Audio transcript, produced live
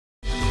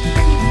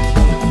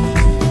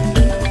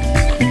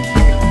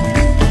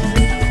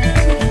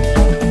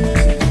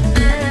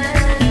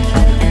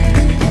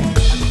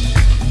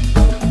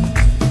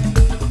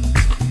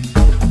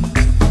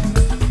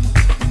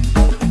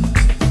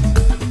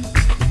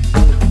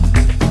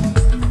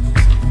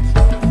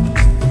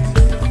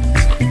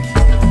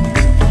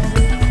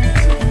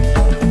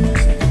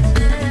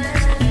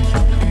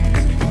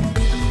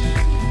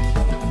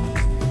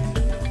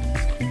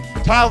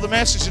title of the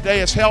message today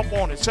is Help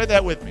Wanted. Say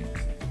that with me.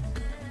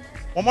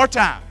 One more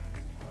time.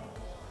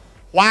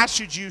 Why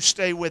should you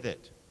stay with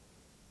it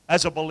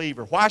as a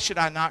believer? Why should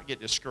I not get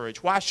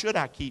discouraged? Why should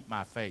I keep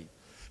my faith?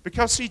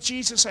 Because, see,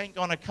 Jesus ain't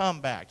going to come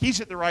back. He's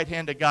at the right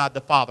hand of God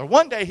the Father.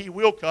 One day He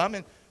will come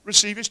and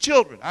receive His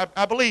children.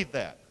 I believe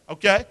that,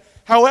 okay?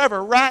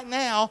 However, right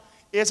now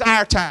is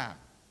our time.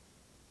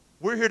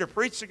 We're here to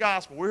preach the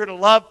gospel. We're here to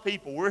love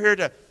people. We're here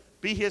to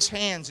be His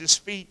hands, His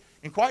feet,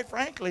 and quite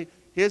frankly,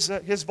 His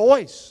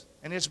voice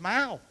and His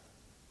mouth.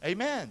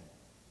 Amen.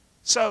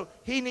 So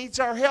He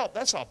needs our help.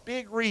 That's a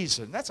big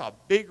reason. That's a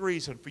big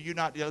reason for you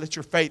not to let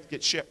your faith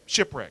get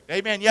shipwrecked.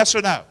 Amen. Yes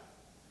or no?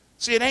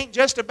 See, it ain't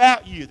just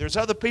about you. There's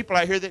other people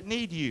out here that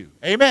need you.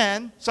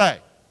 Amen. Say,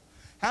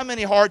 how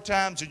many hard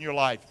times in your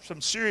life, some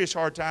serious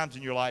hard times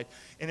in your life,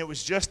 and it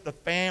was just the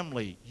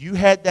family. You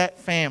had that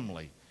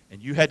family,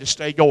 and you had to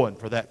stay going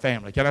for that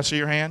family. Can I see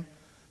your hand?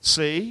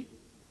 See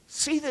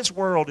this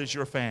world as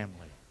your family.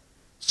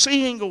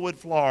 See Englewood,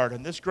 Florida,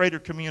 and this greater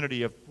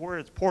community of where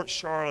it's Port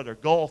Charlotte or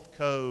Gulf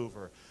Cove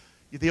or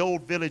the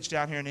old village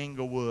down here in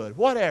Englewood,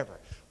 whatever.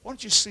 Why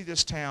don't you see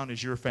this town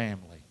as your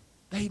family?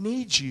 They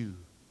need you.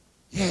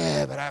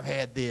 Yeah, but I've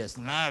had this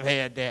and I've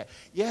had that.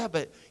 Yeah,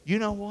 but you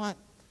know what?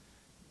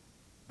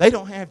 They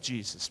don't have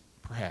Jesus,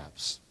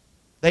 perhaps.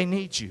 They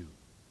need you.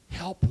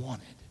 Help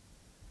wanted.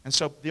 And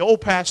so the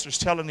old pastor's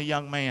telling the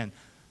young man,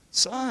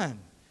 son,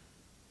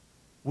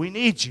 we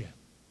need you.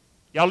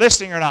 Y'all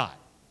listening or not?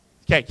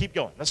 Okay, keep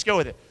going. Let's go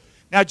with it.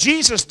 Now,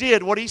 Jesus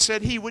did what He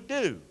said He would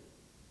do.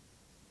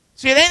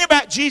 See, it ain't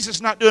about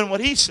Jesus not doing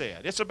what He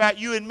said. It's about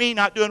you and me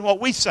not doing what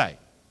we say.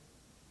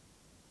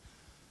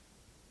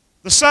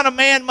 The Son of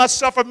Man must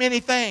suffer many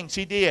things.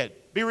 He did.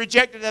 Be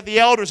rejected of the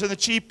elders and the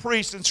chief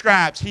priests and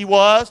scribes. He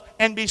was.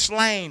 And be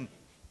slain.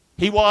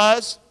 He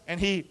was. And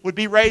He would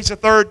be raised the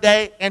third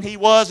day. And He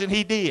was and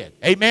He did.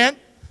 Amen?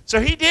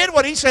 So He did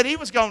what He said He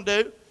was going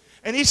to do.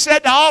 And He said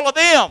to all of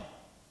them,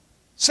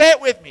 say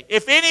it with me,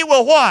 if any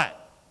will what?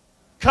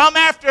 Come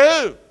after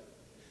who?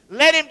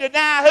 Let him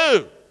deny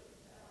who?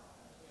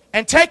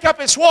 And take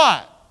up his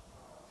what?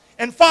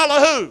 And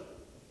follow who?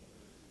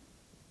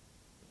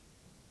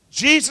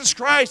 Jesus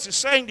Christ is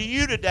saying to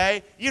you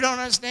today, you don't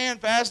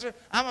understand, Pastor.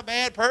 I'm a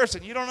bad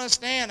person. You don't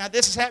understand. Now,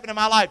 this has happened in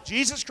my life.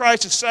 Jesus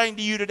Christ is saying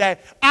to you today,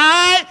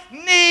 I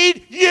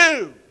need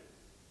you.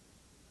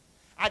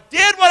 I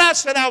did what I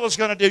said I was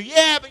going to do.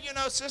 Yeah, but you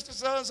know, sister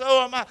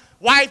so-and-so, or my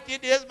wife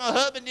did this, my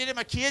husband did it,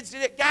 my kids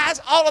did it. Guys,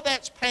 all of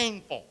that's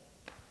painful.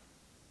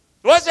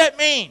 What does that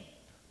mean?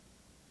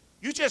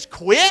 You just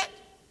quit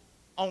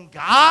on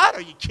God?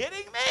 Are you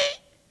kidding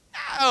me?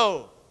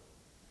 No.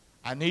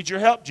 I need your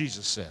help,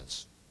 Jesus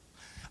says.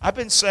 I've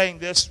been saying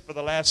this for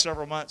the last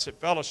several months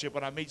at fellowship.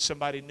 When I meet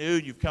somebody new,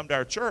 you've come to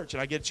our church, and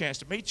I get a chance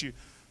to meet you,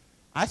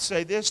 I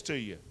say this to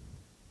you.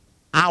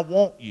 I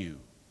want you.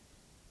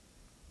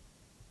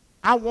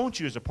 I want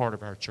you as a part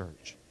of our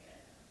church.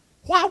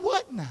 Why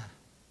wouldn't I?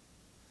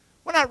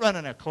 We're not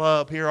running a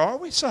club here, are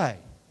we? Say.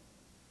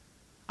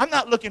 I'm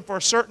not looking for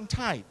a certain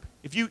type.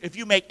 If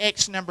you make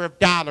X number of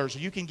dollars, or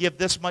you can give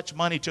this much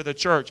money to the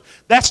church,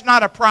 that's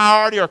not a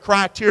priority or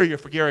criteria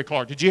for Garry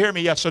Clark. Did you hear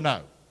me, yes or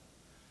no?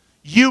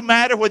 You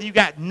matter whether you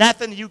got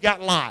nothing or you got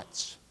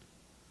lots.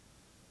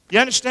 You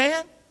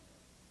understand?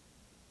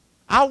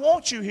 I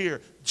want you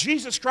here.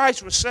 Jesus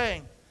Christ was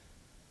saying,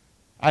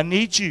 I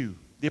need you.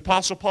 The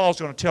Apostle Paul is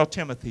going to tell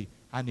Timothy,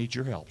 I need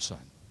your help, son.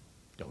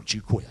 Don't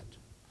you quit.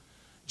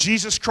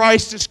 Jesus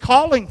Christ is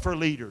calling for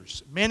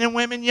leaders, men and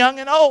women, young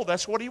and old.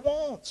 That's what He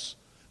wants.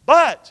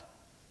 But,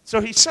 so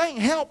He's saying,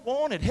 help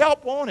wanted,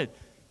 help wanted.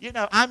 You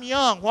know, I'm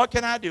young. What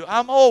can I do?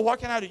 I'm old. What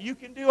can I do? You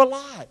can do a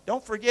lot.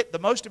 Don't forget, the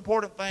most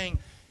important thing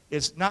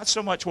is not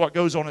so much what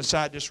goes on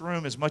inside this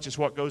room as much as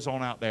what goes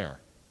on out there.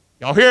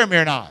 Y'all hear me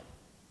or not?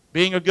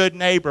 Being a good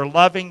neighbor,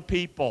 loving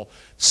people,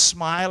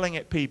 smiling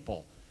at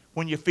people.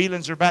 When your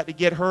feelings are about to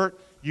get hurt,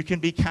 you can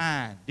be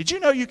kind. Did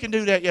you know you can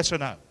do that, yes or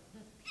no?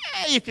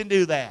 Yeah, you can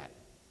do that.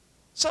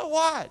 So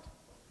what?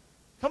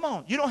 Come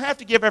on. You don't have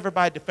to give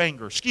everybody the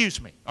finger. Excuse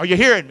me. Are you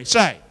hearing me?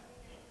 Say.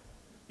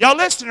 Y'all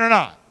listening or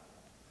not?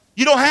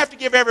 You don't have to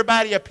give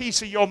everybody a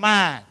piece of your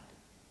mind.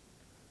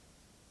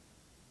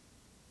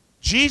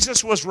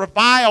 Jesus was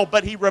reviled,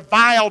 but He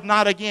reviled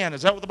not again.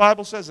 Is that what the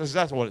Bible says? Is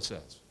that what it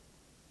says?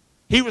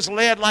 He was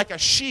led like a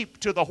sheep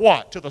to the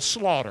what? To the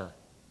slaughter.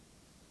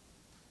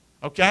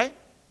 Okay?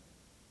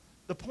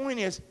 The point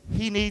is,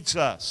 He needs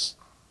us.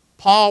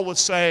 Paul was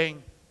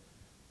saying,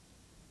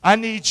 I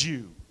need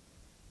you.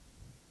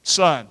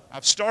 Son,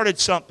 I've started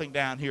something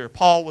down here.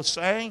 Paul was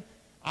saying,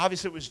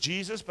 obviously it was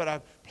Jesus, but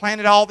I've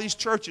planted all these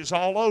churches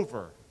all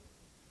over.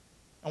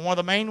 And one of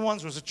the main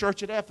ones was the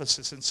church at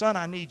Ephesus. And son,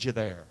 I need you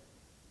there.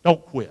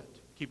 Don't quit.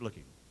 Keep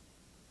looking.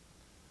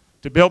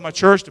 To build my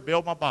church, to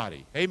build my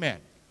body. Amen.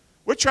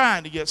 We're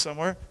trying to get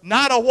somewhere.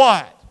 Not a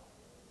what?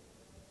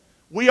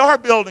 We are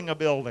building a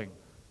building.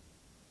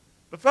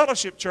 The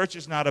Fellowship Church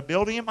is not a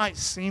building. It might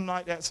seem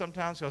like that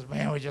sometimes because,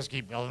 man, we just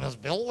keep building this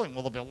building.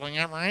 Will the building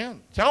ever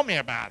end? Tell me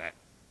about it.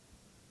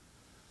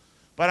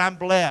 But I'm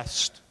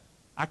blessed.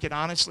 I can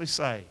honestly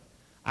say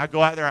I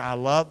go out there, I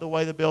love the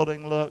way the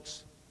building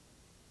looks,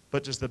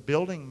 but does the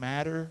building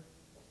matter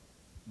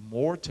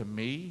more to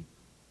me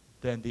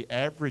than the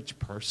average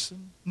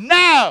person?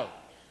 No!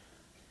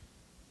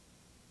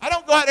 I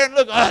don't go out there and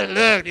look, oh,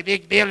 look, the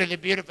big building, the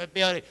beautiful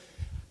building.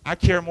 I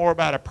care more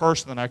about a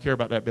person than I care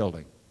about that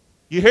building.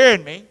 You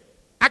hearing me?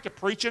 I could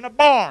preach in a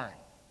barn.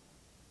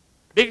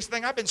 Biggest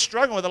thing I've been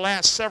struggling with the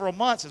last several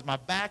months is my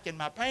back and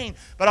my pain.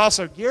 But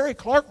also, Garry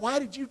Clark, why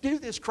did you do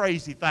this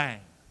crazy thing?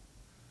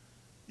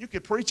 You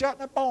could preach out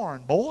in a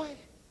barn, boy.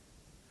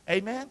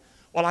 Amen?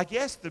 Well, I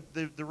guess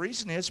the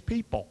reason is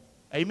people.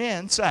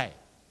 Amen, say.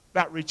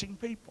 About reaching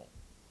people.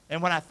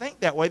 And when I think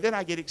that way, then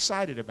I get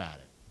excited about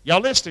it.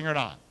 Y'all listening or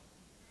not?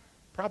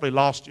 Probably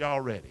lost you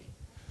already.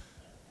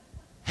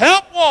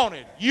 Help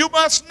wanted. You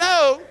must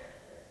know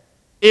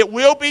it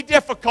will be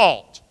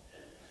difficult.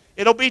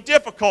 It'll be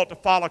difficult to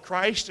follow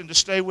Christ and to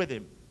stay with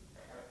Him.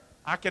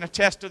 I can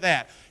attest to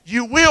that.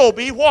 You will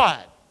be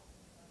what?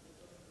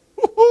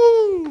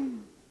 Woo-hoo.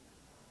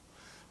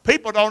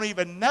 People don't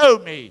even know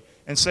me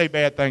and say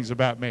bad things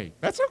about me.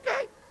 That's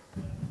okay.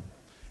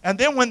 And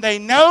then when they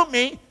know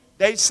me,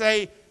 they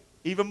say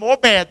even more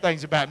bad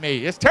things about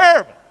me. It's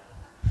terrible.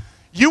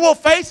 You will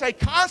face a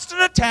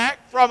constant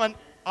attack from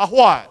a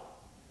what?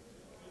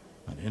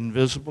 An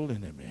invisible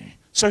enemy.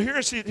 So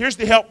here's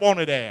the help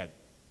wanted ad.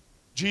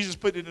 Jesus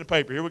put it in the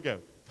paper. Here we go.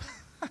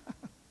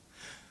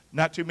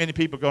 Not too many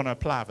people are going to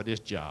apply for this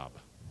job.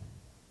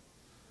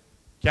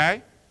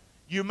 Okay?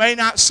 You may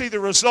not see the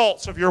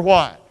results of your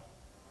what?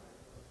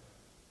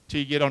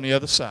 Till you get on the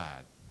other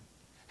side.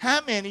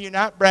 How many of you,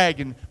 not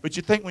bragging, but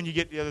you think when you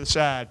get to the other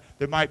side,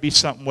 there might be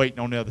something waiting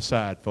on the other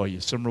side for you,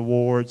 some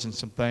rewards and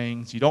some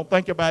things. You don't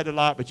think about it a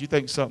lot, but you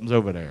think something's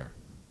over there.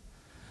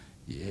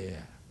 Yeah,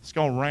 it's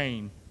going to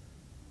rain.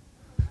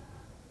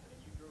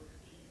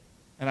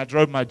 And I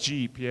drove my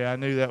Jeep. Yeah, I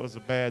knew that was a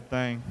bad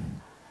thing.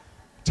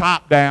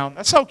 Top down.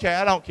 That's okay.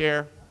 I don't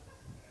care.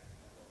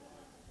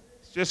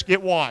 Just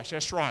get washed.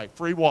 That's right.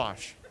 Free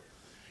wash.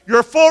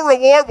 Your full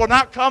reward will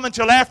not come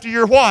until after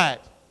you're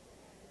what?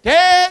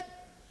 Dead.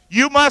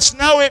 You must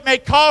know it may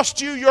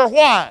cost you your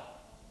what?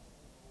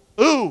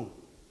 Ooh.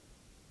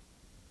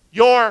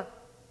 Your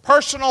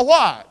personal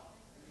what?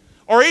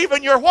 Or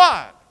even your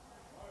what?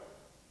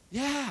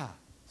 Yeah.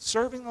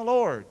 Serving the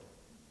Lord.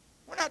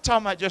 We're not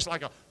talking about just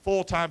like a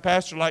full-time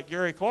pastor like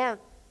Garry Clark.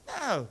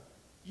 No.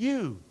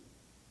 You.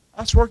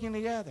 Us working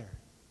together.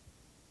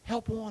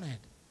 Help wanted.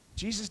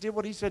 Jesus did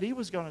what He said He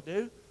was going to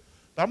do.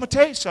 But I'm going to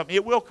tell you something.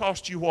 It will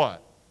cost you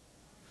what?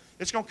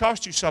 It's going to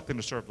cost you something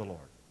to serve the Lord.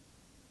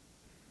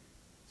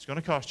 It's going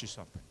to cost you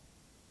something.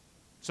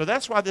 So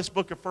that's why this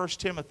book of 1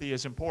 Timothy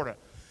is important.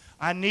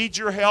 I need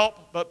your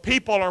help, but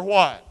people are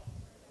what?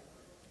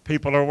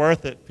 People are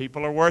worth it.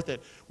 People are worth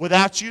it.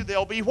 Without you,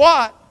 they'll be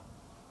what?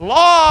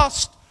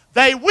 Lost.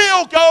 They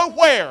will go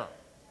where?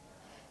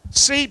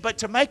 See, but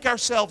to make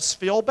ourselves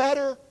feel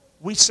better,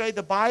 we say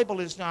the Bible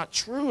is not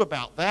true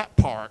about that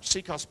part. See,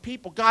 because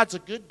people, God's a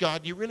good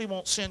God. You really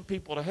won't send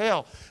people to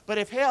hell. But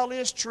if hell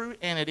is true,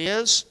 and it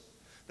is,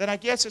 then I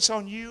guess it's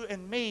on you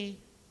and me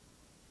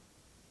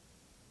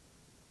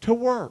to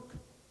work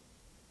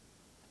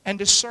and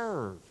to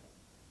serve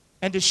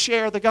and to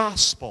share the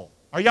gospel.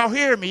 Are y'all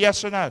hearing me,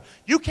 yes or no?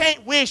 You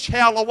can't wish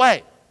hell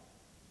away.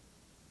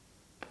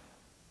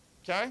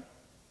 Okay?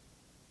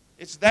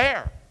 It's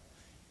there.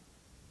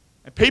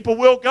 And people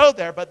will go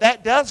there, but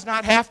that does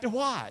not have to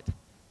what?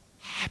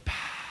 Happen.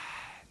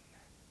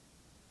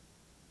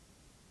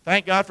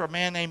 Thank God for a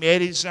man named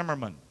Eddie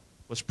Zimmerman.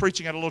 Was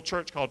preaching at a little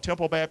church called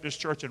Temple Baptist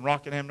Church in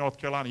Rockingham, North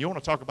Carolina. You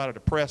want to talk about a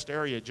depressed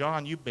area.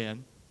 John, you've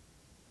been.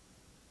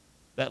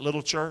 That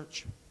little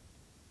church.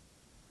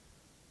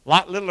 A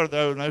lot littler,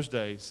 though, in those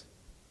days.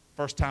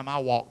 First time I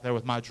walked there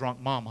with my drunk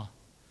mama.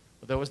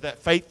 But there was that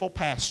faithful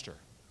pastor.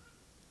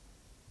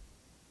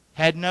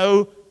 Had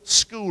no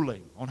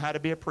schooling on how to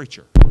be a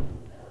preacher.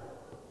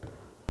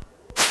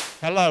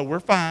 Hello, we're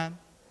fine.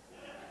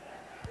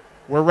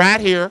 We're right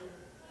here.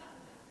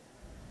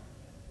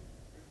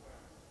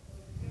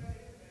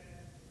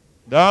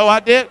 No, I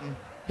didn't.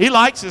 He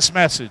likes this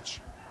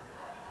message.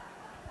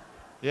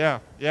 Yeah.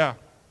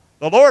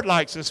 The Lord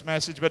likes this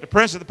message, but the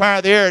prince of the power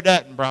of the air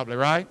doesn't probably,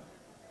 right?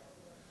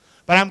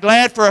 But I'm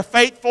glad for a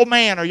faithful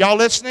man. Are y'all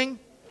listening?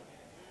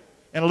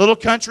 In a little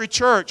country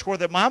church where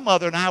my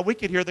mother and I, we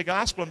could hear the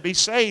gospel and be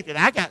saved. And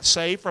I got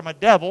saved from a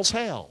devil's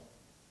hell.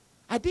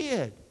 I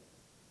did.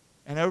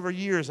 And over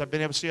years, I've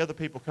been able to see other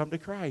people come to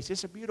Christ.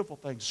 It's a beautiful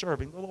thing,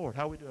 serving the Lord.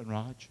 How are we doing,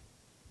 Raj?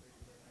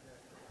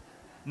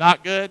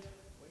 Not good?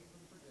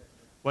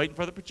 Waiting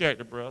for the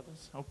projector,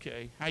 brothers.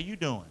 Okay. How you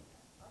doing?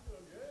 I'm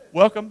doing good.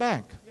 Welcome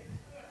back.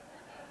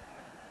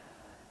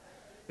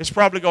 It's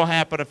probably going to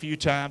happen a few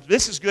times.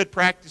 This is good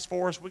practice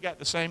for us. We got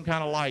the same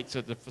kind of lights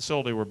at the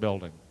facility we're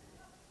building.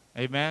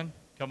 Amen?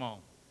 Come on.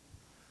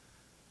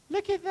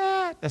 Look at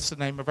that. That's the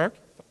name of our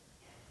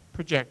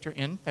projector,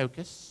 in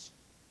focus.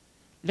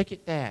 Look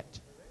at that.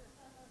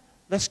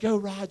 Let's go,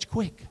 Raj,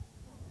 quick.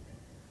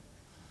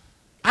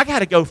 I got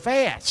to go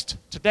fast.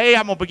 Today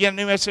I'm going to begin a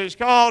new message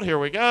called, here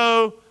we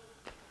go,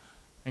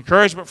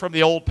 Encouragement from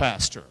the old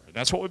pastor.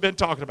 That's what we've been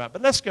talking about.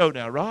 But let's go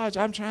now, Raj.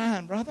 I'm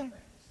trying, brother.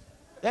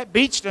 That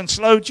beach done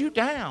slowed you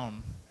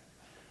down.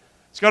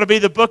 It's going to be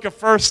the book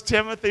of 1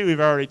 Timothy.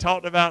 We've already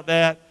talked about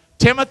that.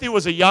 Timothy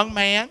was a young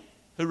man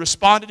who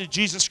responded to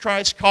Jesus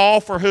Christ's call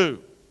for who?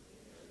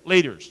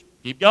 Leaders.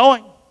 Keep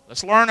going.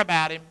 Let's learn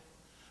about him.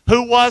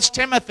 Who was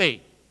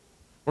Timothy?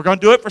 We're going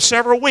to do it for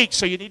several weeks,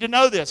 so you need to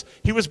know this.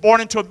 He was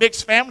born into a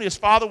mixed family. His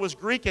father was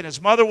Greek and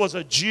his mother was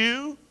a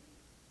Jew.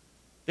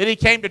 Then he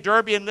came to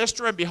Derbe and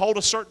Lystra, and behold,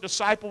 a certain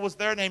disciple was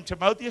there named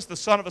Timotheus, the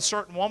son of a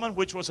certain woman,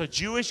 which was a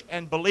Jewish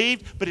and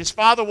believed, but his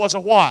father was a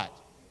what?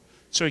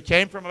 So he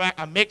came from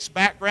a mixed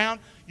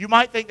background. You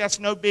might think that's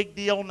no big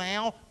deal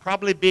now.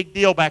 Probably a big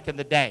deal back in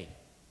the day.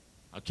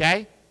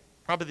 Okay?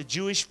 Probably the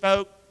Jewish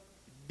folk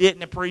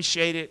didn't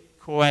appreciate it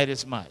quite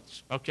as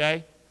much.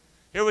 Okay?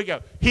 Here we go.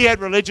 He had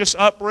religious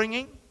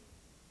upbringing.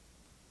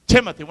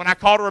 Timothy, when I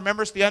call to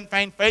remembrance the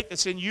unfeigned faith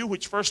that's in you,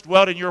 which first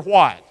dwelt in your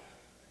what?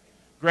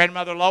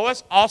 Grandmother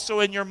Lois, also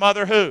in your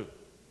mother who?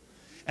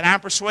 And I'm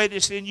persuaded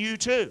it's in you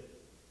too.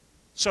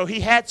 So he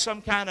had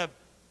some kind of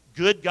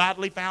good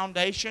godly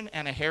foundation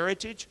and a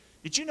heritage.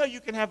 Did you know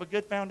you can have a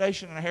good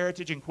foundation and a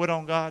heritage and quit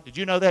on God? Did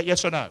you know that?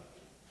 Yes or no?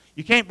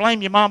 You can't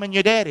blame your mom and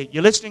your daddy.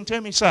 You listening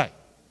to me? Say.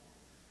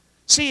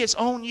 See, it's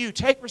on you.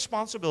 Take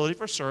responsibility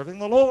for serving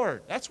the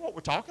Lord. That's what we're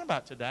talking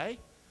about today.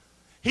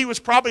 He was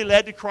probably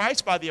led to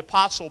Christ by the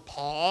Apostle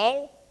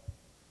Paul.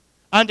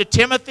 Unto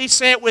Timothy,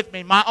 say it with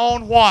me, my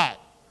own what?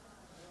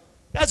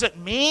 Doesn't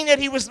mean that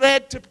he was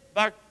led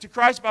to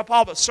Christ by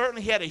Paul, but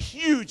certainly he had a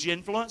huge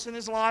influence in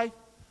his life.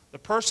 The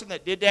person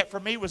that did that for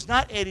me was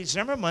not Eddie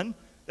Zimmerman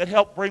that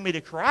helped bring me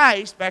to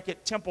Christ back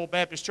at Temple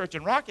Baptist Church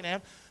in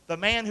Rockingham. The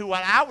man who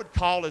what I would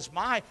call as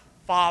my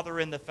father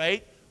in the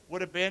faith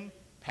would have been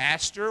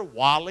Pastor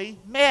Wally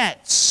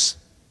Metz.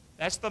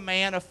 That's the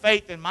man of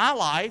faith in my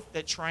life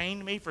that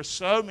trained me for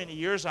so many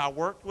years. I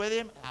worked with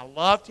him. I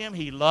loved him.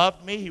 He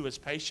loved me. He was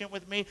patient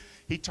with me.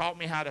 He taught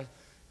me how to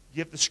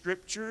give the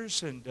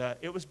scriptures, and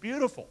it was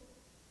beautiful.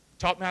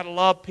 Taught me how to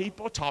love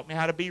people. Taught me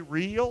how to be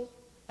real.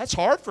 That's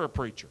hard for a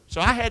preacher.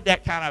 So I had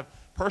that kind of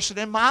person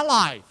in my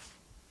life.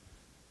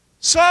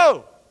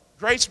 So,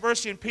 grace,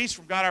 mercy, and peace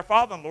from God our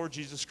Father and Lord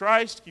Jesus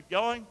Christ. Keep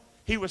going.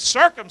 He was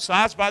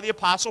circumcised by the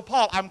Apostle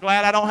Paul. I'm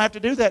glad I don't have to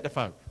do that to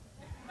folk.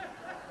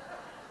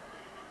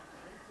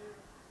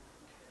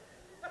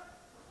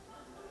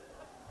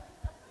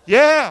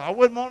 Yeah, I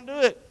wouldn't want to do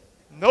it.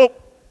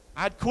 Nope,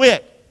 I'd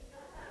quit.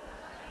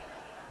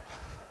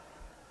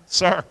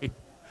 Sorry.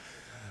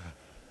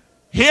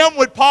 Him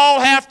would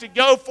Paul have to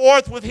go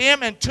forth with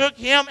him and took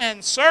him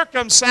and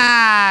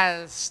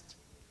circumcised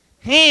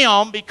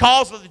him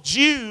because of the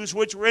Jews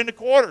which were in the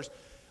quarters.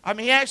 I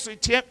mean, actually,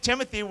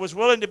 Timothy was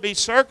willing to be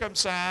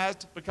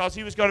circumcised because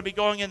he was going to be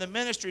going in the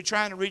ministry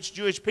trying to reach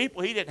Jewish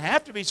people. He didn't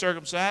have to be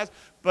circumcised,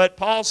 but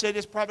Paul said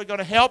it's probably going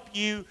to help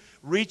you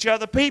reach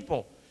other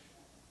people.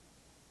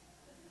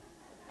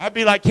 I'd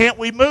be like, can't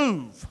we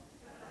move?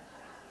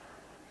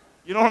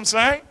 You know what I'm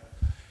saying?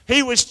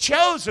 He was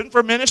chosen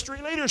for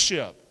ministry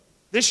leadership.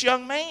 This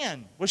young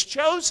man was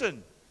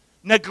chosen.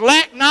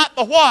 Neglect not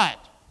the what?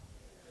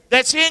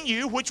 That's in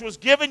you, which was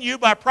given you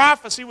by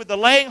prophecy with the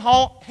laying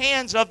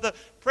hands of the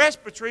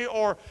presbytery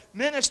or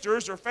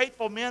ministers or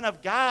faithful men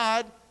of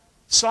God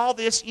saw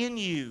this in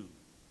you.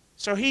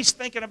 So he's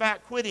thinking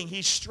about quitting.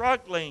 He's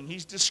struggling.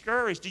 He's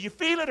discouraged. Do you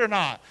feel it or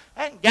not?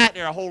 I haven't got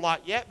there a whole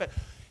lot yet, but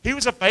he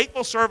was a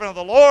faithful servant of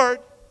the Lord.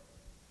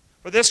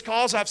 For this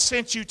cause I've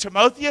sent you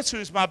Timotheus,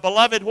 who's my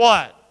beloved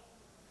what?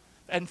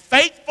 And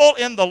faithful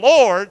in the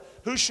Lord,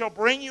 who shall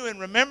bring you in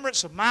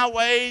remembrance of my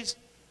ways,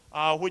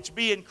 which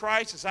be in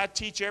Christ, as I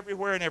teach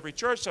everywhere in every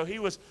church. So he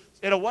was,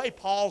 in a way,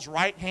 Paul's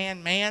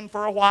right-hand man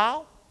for a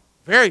while.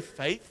 Very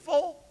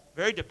faithful,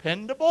 very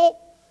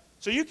dependable.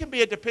 So you can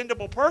be a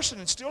dependable person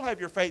and still have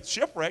your faith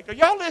shipwrecked. Are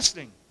y'all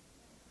listening?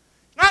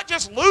 It's not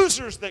just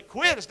losers that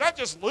quit. It's not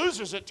just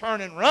losers that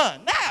turn and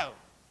run. No.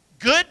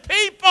 Good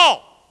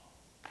people.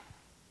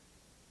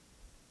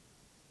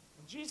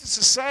 And Jesus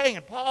is saying,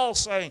 and Paul's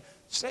saying,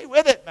 stay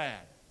with it, man.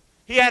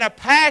 He had a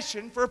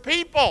passion for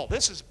people.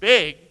 This is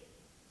big.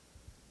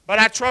 But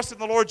I trust in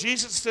the Lord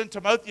Jesus to send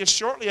Timotheus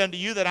shortly unto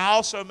you, that I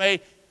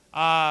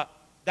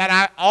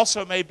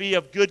also may be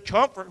of good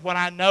comfort when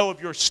I know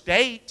of your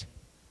state.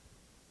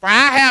 For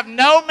I have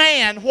no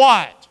man,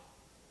 what?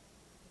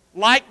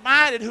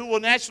 Like-minded, who will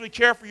naturally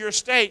care for your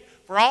estate.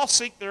 For all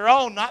seek their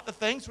own, not the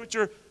things which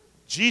are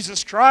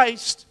Jesus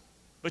Christ.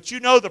 But you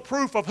know the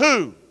proof of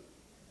who?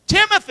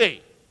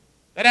 Timothy.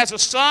 That as a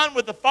son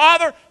with the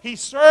Father, he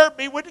served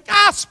me with the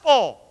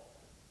gospel.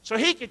 So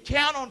he could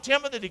count on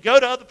Timothy to go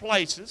to other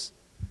places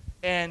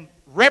and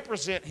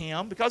represent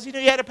him because he knew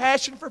he had a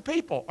passion for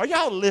people. Are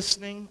y'all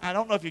listening? I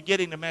don't know if you're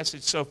getting the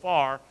message so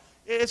far.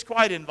 It's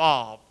quite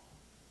involved.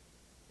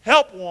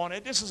 Help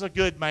wanted. This is a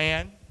good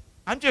man.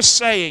 I'm just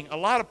saying, a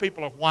lot of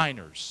people are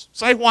whiners.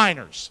 Say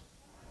whiners.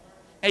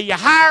 And you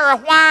hire a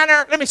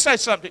whiner. Let me say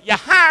something. You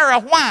hire a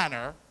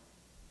whiner.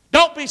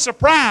 Don't be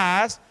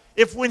surprised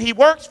if when he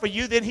works for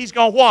you, then he's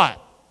going to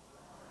what?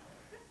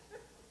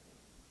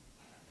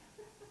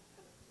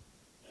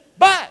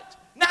 But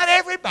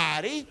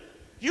everybody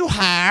you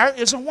hire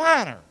is a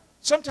whiner.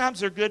 Sometimes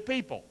they're good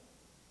people.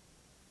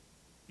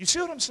 You see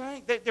what I'm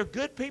saying? They're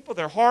good people.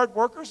 They're hard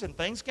workers, and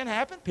things can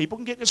happen. People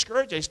can get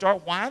discouraged. They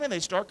start whining. They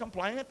start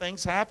complaining.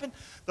 Things happen.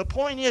 The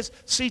point is,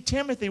 see,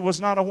 Timothy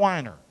was not a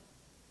whiner.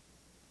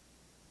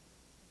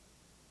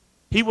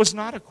 He was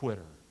not a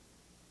quitter.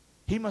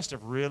 He must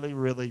have really,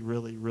 really,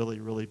 really, really,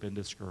 really been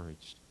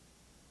discouraged.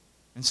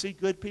 And see,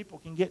 good people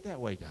can get that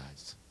way,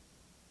 guys.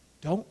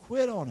 Don't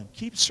quit on him.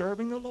 Keep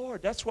serving the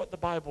Lord. That's what the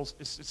Bible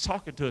is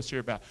talking to us here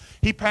about.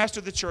 He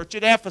pastored the church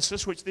at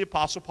Ephesus, which the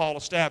Apostle Paul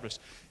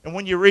established. And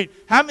when you read,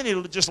 how many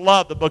just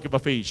love the book of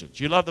Ephesians?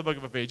 You love the book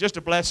of Ephesians. Just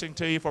a blessing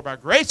to you. For by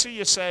grace are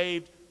you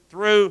saved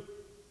through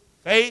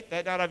faith,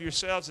 that not of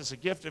yourselves is a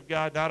gift of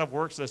God, not of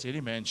works, lest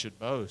any man should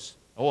boast.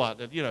 Oh,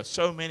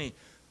 so many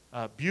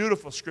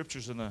beautiful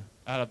scriptures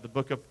out of the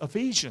book of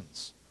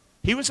Ephesians.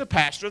 He was a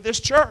pastor of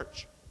this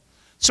church.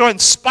 So in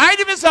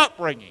spite of his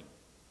upbringing,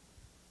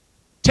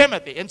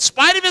 Timothy, in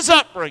spite of his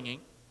upbringing,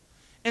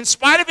 in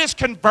spite of his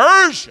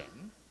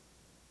conversion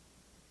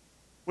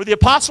with the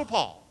Apostle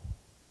Paul,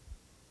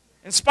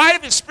 in spite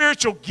of his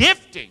spiritual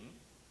gifting,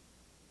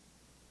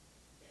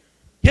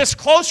 his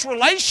close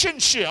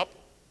relationship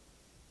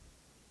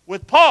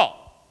with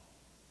Paul,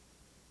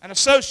 an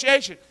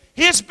association,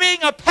 his being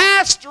a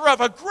pastor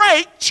of a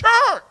great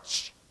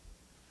church.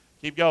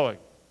 Keep going.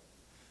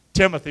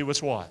 Timothy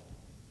was what?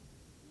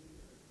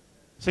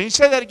 So you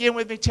say that again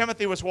with me.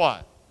 Timothy was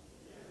what?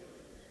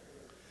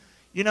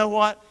 You know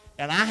what?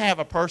 And I have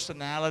a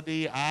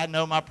personality. I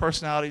know my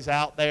personality's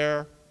out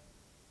there.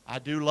 I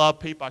do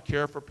love people. I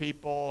care for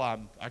people.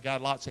 I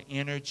got lots of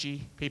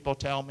energy, people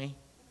tell me.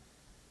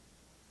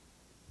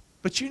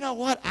 But you know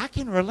what? I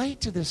can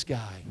relate to this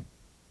guy.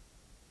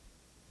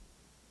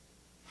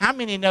 How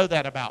many know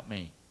that about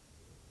me?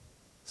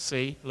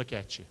 See? Look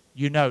at you.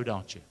 You know,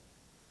 don't you?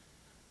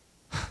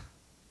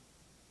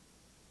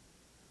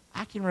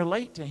 I can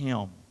relate to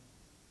him.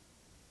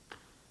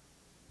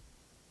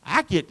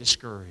 I get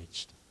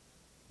discouraged.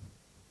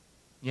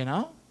 You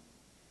know?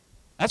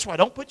 That's why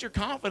don't put your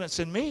confidence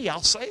in me.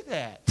 I'll say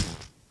that.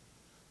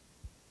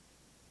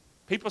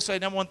 People say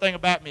number one thing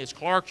about me is,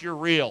 Clark, you're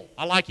real.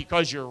 I like you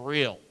because you're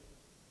real.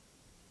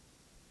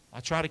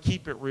 I try to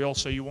keep it real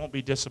so you won't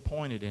be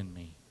disappointed in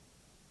me,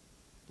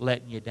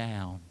 letting you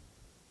down,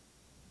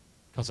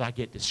 because I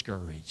get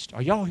discouraged.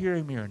 Are y'all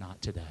hearing me or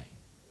not today?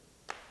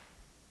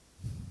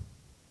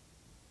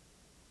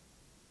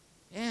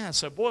 Yeah,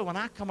 so boy, when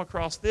I come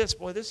across this,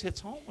 boy, this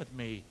hits home with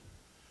me.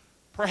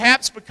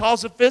 Perhaps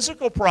because of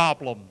physical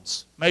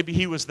problems. Maybe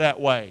he was that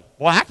way.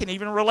 Boy, I can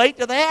even relate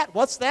to that.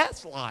 What's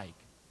that like?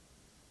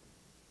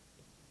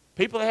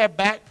 People that have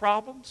back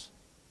problems.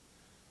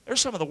 There's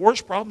some of the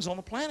worst problems on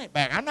the planet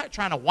back. I'm not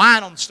trying to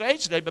whine on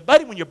stage today, but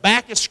buddy, when your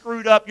back is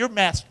screwed up, you're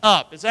messed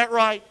up. Is that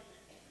right?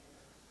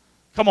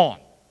 Come on.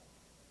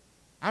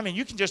 I mean,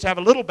 you can just have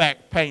a little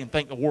back pain and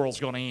think the world's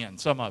going to end,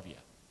 some of you.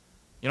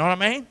 You know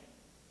what I mean?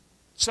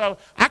 So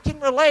I can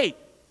relate.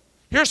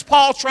 Here's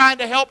Paul trying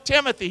to help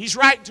Timothy. He's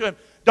writing to him,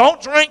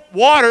 don't drink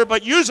water,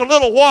 but use a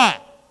little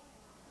what?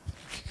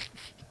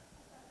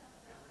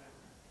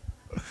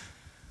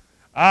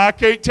 I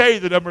can't tell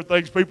you the number of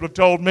things people have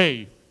told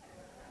me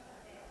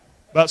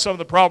about some of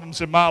the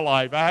problems in my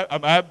life.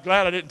 I'm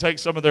glad I didn't take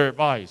some of their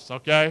advice,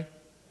 okay?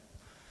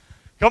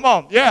 Come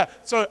on, yeah.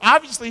 So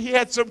obviously he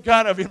had some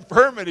kind of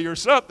infirmity or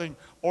something,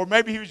 or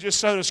maybe he was just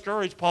so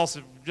discouraged, Paul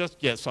said, just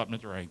get something to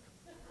drink.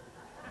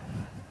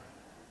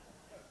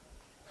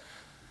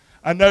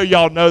 I know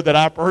y'all know that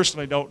I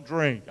personally don't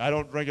drink. I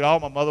don't drink at all.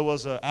 My mother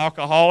was an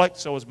alcoholic.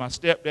 So was my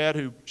stepdad,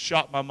 who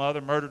shot my mother,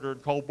 murdered her in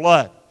cold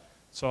blood.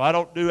 So I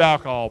don't do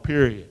alcohol,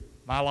 period.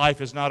 My life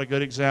is not a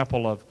good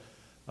example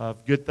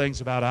of good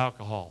things about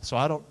alcohol. So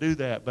I don't do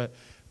that. But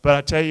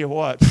I tell you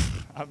what,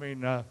 I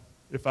mean,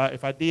 if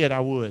I did, I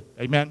would.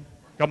 Amen?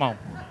 Come on.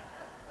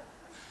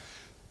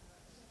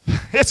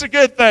 It's a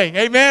good thing.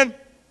 Amen?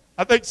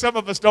 I think some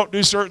of us don't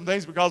do certain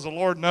things because the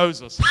Lord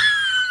knows us.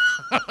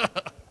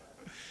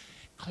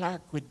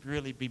 Clark would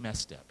really be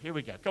messed up. Here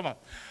we go. Come on.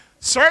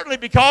 Certainly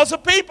because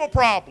of people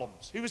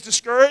problems. He was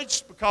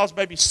discouraged because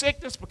maybe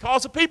sickness,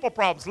 because of people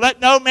problems.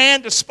 Let no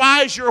man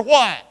despise your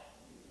what?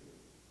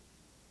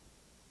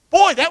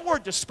 Boy, that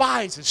word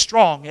despise is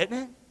strong, isn't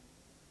it?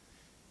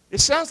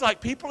 It sounds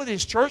like people in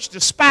his church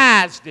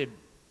despised him.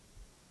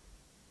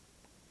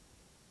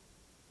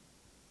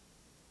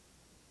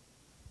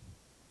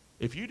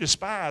 If you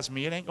despise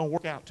me, it ain't going to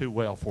work out too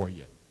well for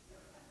you.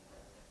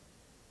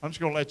 I'm just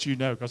going to let you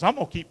know because I'm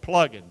going to keep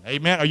plugging.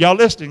 Amen? Are y'all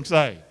listening?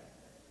 Say.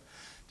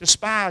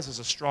 Despise is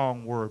a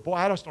strong word. Boy,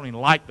 I just don't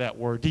even like that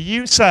word. Do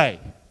you say?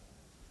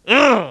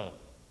 Ugh.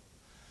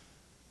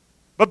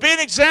 But be an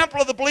example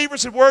of the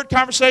believers in word,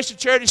 conversation,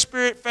 charity,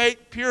 spirit, faith,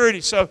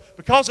 purity. So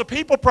because of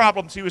people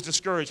problems, he was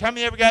discouraged. How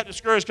many ever got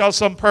discouraged because of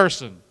some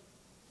person?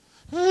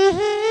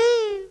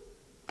 Hey,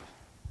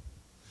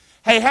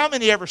 how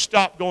many ever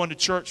stopped going to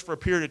church for a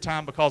period of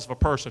time because of a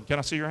person? Can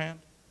I see your hand?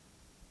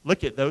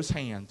 Look at those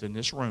hands in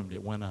this room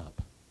that went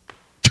up.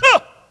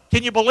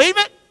 Can you believe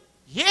it?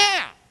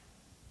 Yeah.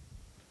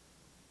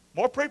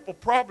 More people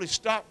probably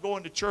stopped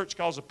going to church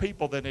because of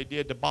people than they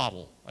did the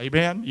bottle.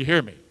 Amen? You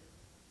hear me?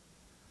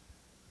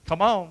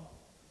 Come on.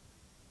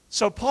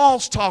 So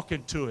Paul's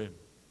talking to him.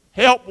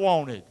 Help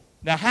wanted.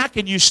 Now, how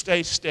can you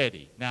stay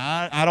steady?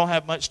 Now, I don't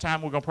have much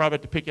time. We're going to probably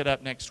have to pick it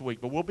up next week.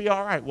 But we'll be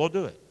all right. We'll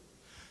do it.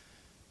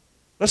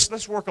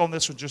 Let's work on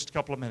this for just a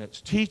couple of minutes.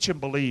 Teach and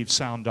believe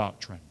sound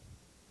doctrine.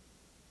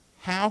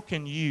 How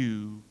can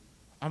you,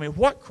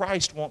 what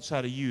Christ wants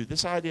out of you,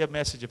 this idea of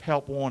message of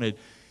help wanted,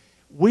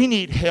 we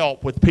need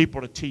help with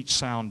people to teach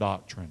sound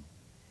doctrine.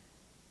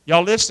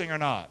 Y'all listening or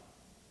not?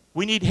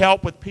 We need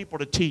help with people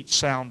to teach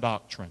sound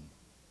doctrine.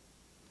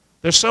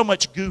 There's so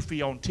much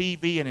goofy on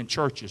TV and in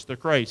churches. They're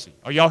crazy.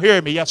 Are y'all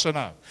hearing me? Yes or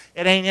no?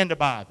 It ain't in the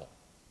Bible.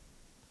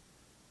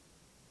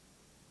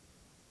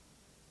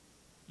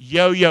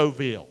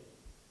 Yo-Yo-ville.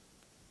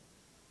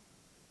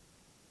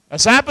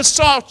 As I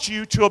besought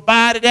you to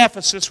abide at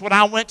Ephesus when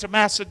I went to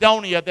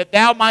Macedonia, that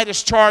thou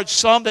mightest charge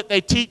some that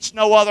they teach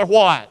no other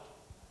what?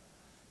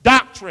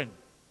 Doctrine.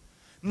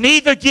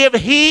 Neither give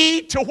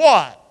heed to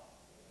what?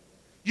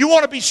 You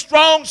want to be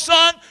strong,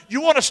 son? You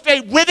want to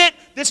stay with it?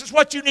 This is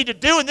what you need to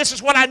do, and this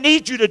is what I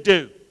need you to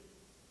do.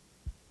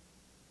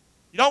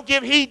 You don't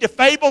give heed to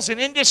fables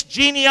and in this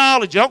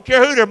genealogy. I don't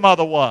care who their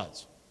mother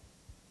was.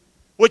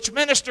 Which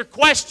minister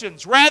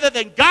questions rather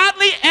than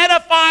godly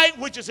edifying,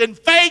 which is in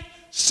faith,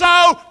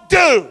 so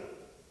do.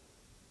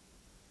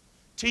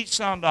 Teach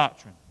sound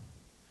doctrine.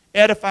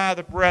 Edify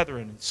the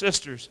brethren and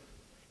sisters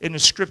in the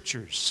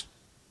Scriptures.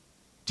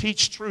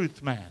 Teach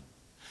truth, man.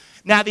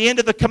 Now, the end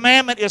of the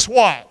commandment is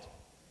what?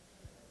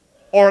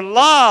 Or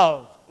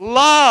love.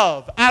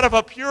 Love out of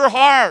a pure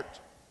heart.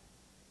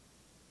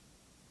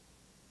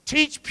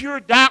 Teach pure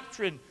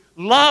doctrine.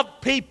 Love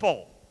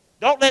people.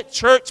 Don't let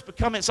church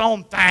become its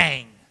own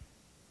thing.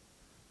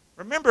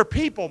 Remember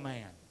people,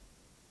 man.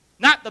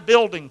 Not the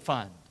building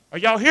fund. Are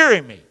y'all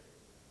hearing me?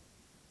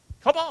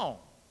 Come on.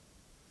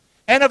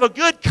 And of a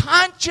good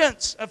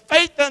conscience, of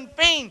faith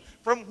unfeigned,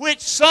 from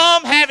which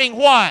some having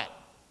what?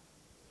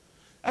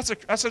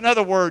 That's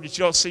another word that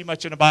you don't see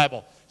much in the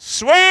Bible.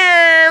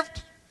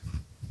 Swerved.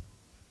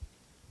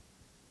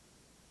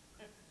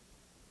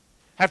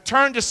 Have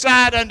turned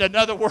aside unto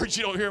another word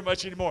you don't hear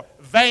much anymore.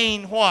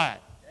 Vain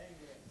what?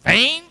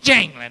 Vain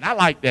jangling. I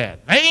like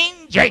that.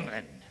 Vain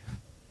jangling.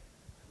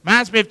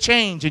 Reminds me of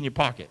change in your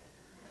pocket.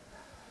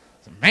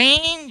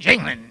 Vain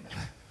jangling.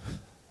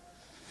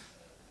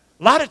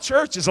 A lot of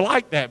churches are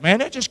like that, man.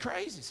 They're just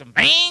crazy. Some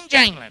vain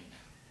jangling.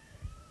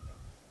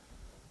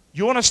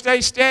 You want to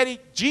stay steady?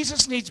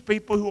 Jesus needs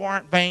people who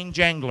aren't vain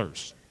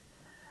janglers.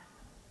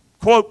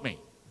 Quote me.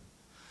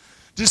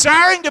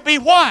 Desiring to be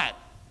what?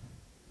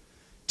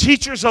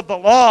 Teachers of the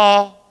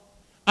law,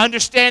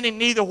 understanding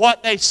neither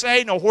what they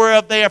say nor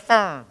whereof they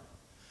affirm.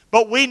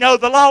 But we know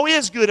the law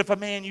is good if a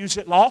man use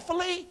it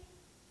lawfully.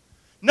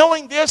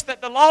 Knowing this,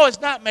 that the law is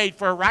not made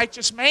for a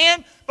righteous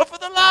man, but for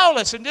the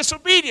lawless and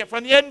disobedient,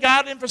 for the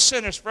ungodly and for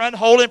sinners, for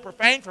unholy and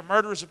profane, for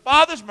murderers of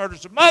fathers,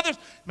 murderers of mothers,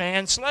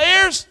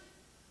 manslayers.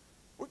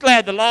 We're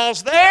glad the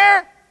law's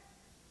there.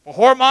 For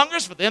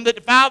whoremongers, for them that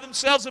defile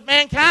themselves of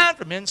mankind,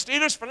 for men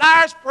stealers, for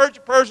liars,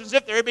 perjured persons,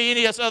 if there be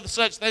any other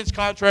such things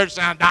contrary to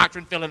sound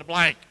doctrine, fill in the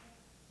blank.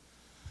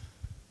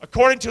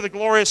 According to the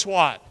glorious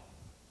what?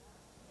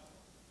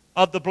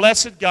 Of the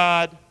blessed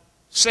God,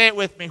 say it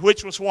with me,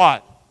 which was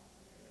what?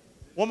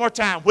 One more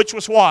time, which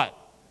was what?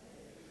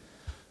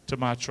 To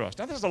my trust.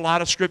 Now there's a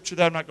lot of scripture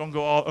that I'm not going to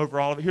go over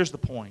all of it. Here's the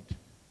point.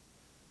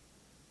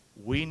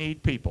 We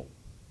need people.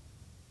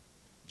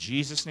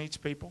 Jesus needs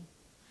people.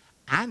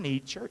 I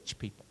need church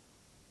people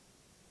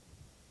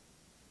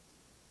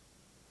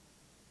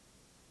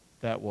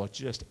that will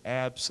just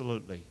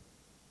absolutely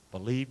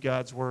believe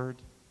God's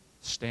word,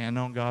 stand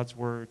on God's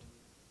word,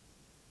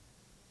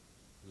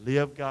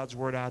 live God's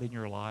word out in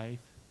your life,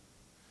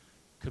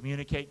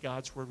 communicate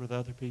God's word with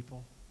other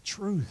people.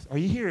 Truth. Are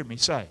you hearing me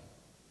say?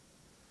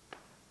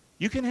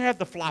 You can have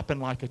the flopping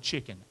like a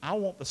chicken. I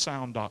want the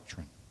sound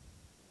doctrine.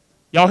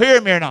 Y'all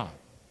hearing me or not?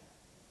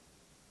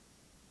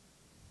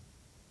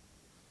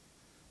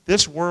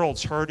 This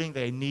world's hurting.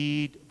 They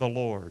need the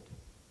Lord.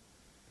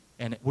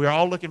 And we're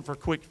all looking for a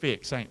quick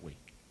fix, ain't we?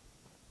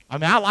 I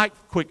mean, I like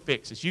quick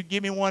fixes. You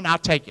give me one, I'll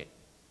take it.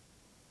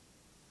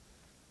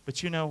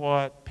 But you know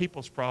what?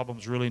 People's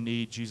problems really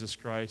need Jesus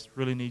Christ,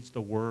 really needs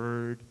the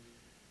Word.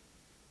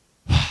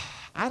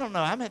 I don't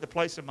know. I'm at the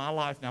place in my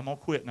life now. I'm going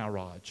to quit now,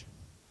 Raj.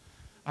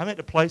 I'm at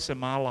the place in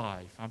my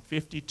life. I'm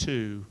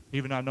 52,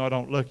 even though I know I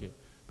don't look it.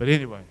 But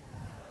anyway.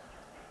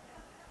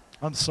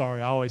 I'm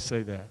sorry. I always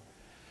say that.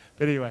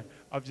 But anyway,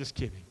 I'm just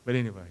kidding. But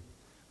anyway.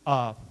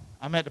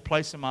 I'm at the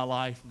place in my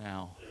life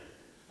now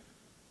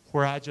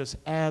where I just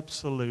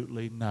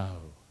absolutely know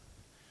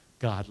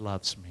God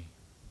loves me.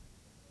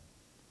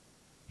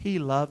 He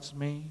loves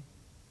me.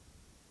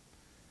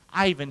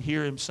 I even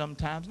hear Him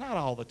sometimes, not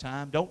all the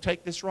time. Don't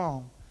take this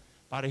wrong.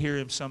 But I hear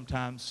Him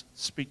sometimes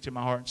speak to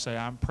my heart and say,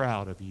 I'm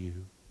proud of you.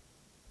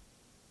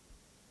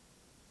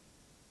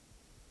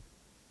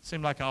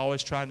 Seems like I'm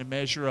always trying to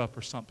measure up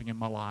or something in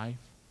my life.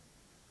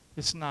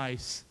 It's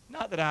nice.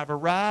 Not that I've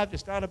arrived.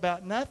 It's not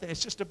about nothing.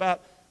 It's just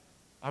about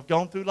I've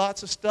gone through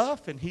lots of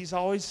stuff, and He's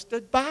always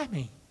stood by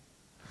me.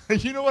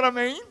 You know what I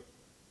mean?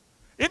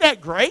 Isn't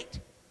that great?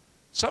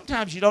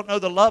 Sometimes you don't know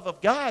the love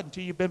of God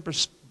until you've been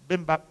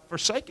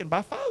forsaken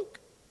by folk.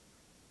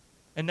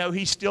 And know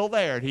He's still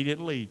there and He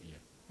didn't leave you.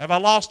 Have I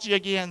lost you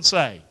again?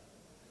 Say.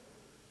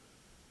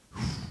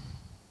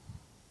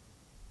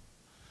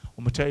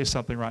 I'm going to tell you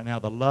something right now.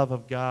 The love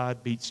of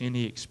God beats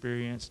any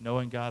experience.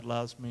 Knowing God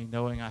loves me,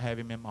 knowing I have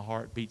Him in my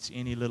heart, beats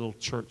any little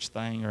church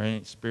thing or any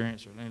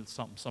experience or any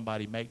something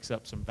somebody makes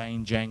up, some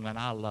vain jangling.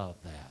 I love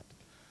that.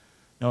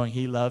 Knowing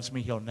He loves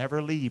me, He'll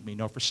never leave me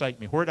nor forsake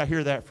me. Where did I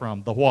hear that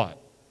from? The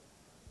what?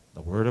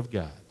 The Word of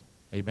God.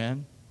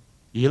 Amen?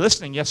 Are you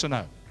listening, yes or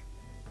no?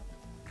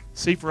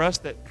 See, for us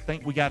that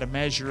think we got to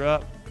measure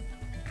up,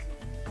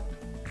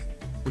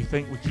 we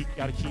think we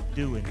got to keep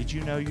doing. Did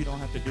you know you don't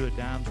have to do a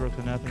dime's worth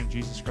of nothing and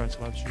Jesus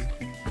Christ loves you?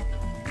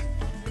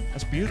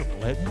 That's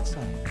beautiful, isn't it? Say.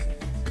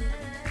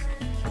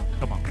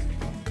 Come on.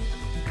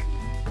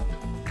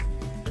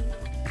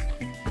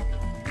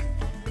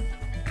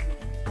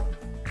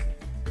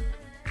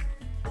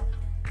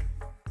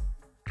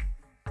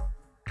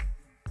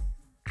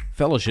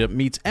 Fellowship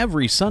meets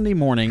every Sunday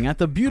morning at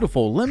the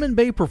beautiful Lemon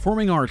Bay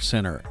Performing Arts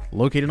Center,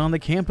 located on the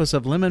campus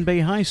of Lemon Bay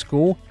High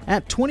School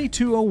at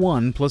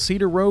 2201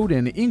 Placida Road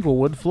in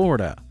Inglewood,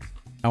 Florida.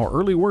 Our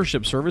early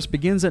worship service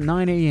begins at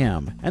 9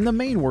 a.m. and the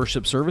main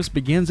worship service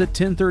begins at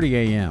 10:30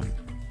 a.m.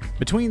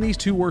 Between these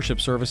two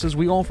worship services,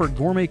 we offer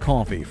gourmet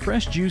coffee,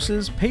 fresh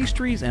juices,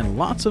 pastries, and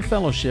lots of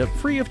fellowship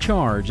free of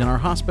charge in our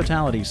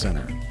hospitality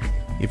center.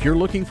 If you're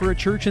looking for a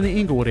church in the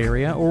Inglewood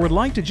area or would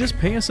like to just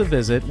pay us a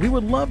visit, we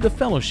would love to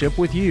fellowship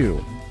with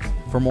you.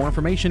 For more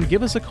information,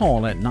 give us a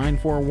call at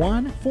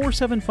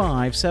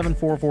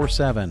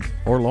 941-475-7447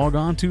 or log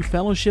on to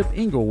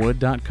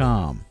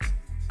fellowshipinglewood.com.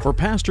 For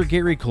Pastor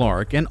Garry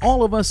Clark and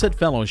all of us at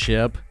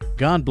Fellowship,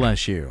 God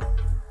bless you.